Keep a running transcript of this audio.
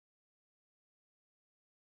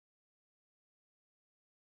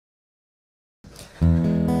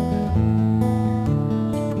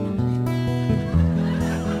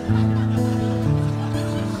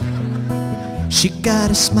She got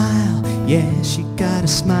a smile, yeah, she got a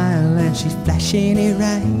smile, and she's flashing it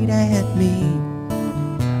right at me.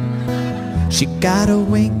 She got a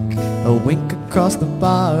wink across the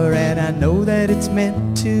bar, and I know that it's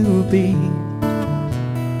meant to be.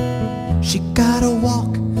 She got a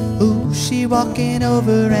walk, ooh, she walking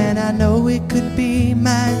over, and I know it could be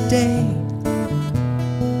my day.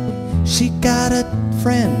 She got a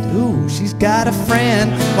friend, ooh, she's got a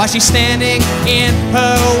friend, while she's standing in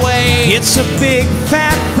her way. It's a big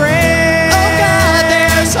fat friend. Oh God,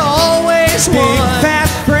 there's always big one fat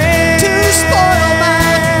friend to spoil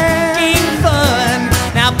my f***ing fun.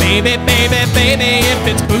 Now baby, baby, baby, if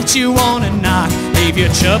it's boots you wanna knock, leave your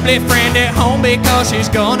chubby friend at home because she's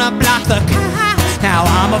gonna block the car. Now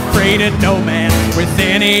I'm afraid of no man, with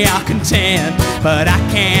any I'll contend, but I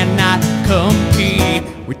cannot compete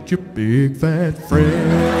with your big fat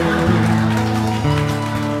friend.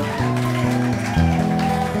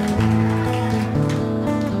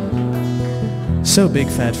 So big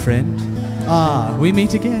fat friend, we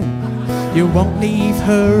meet again. You won't leave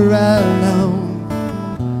her alone.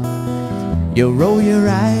 You'll roll your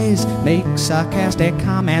eyes, make sarcastic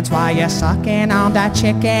comments while you're sucking on that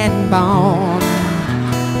chicken bone.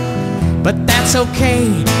 But that's okay,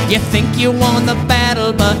 you think you won the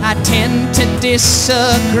battle, but I tend to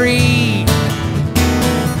disagree.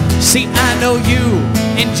 See, I know you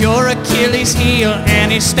and your Achilles heel,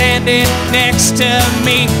 and he's standing next to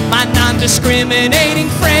me, my non-discriminating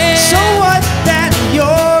friend. So what that you're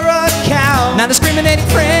a cow? Non-discriminating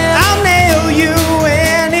friend. I'll nail you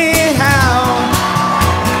anyhow.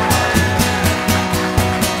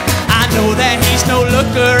 I know that he's no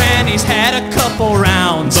looker and he's had a couple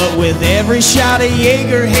rounds, but with every shot of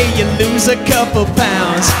Jaeger, hey, you lose a couple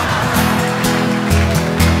pounds.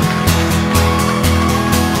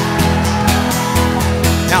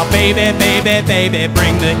 Now baby, baby, baby,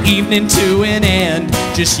 bring the evening to an end.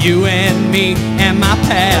 Just you and me and my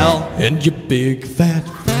pal and your big fat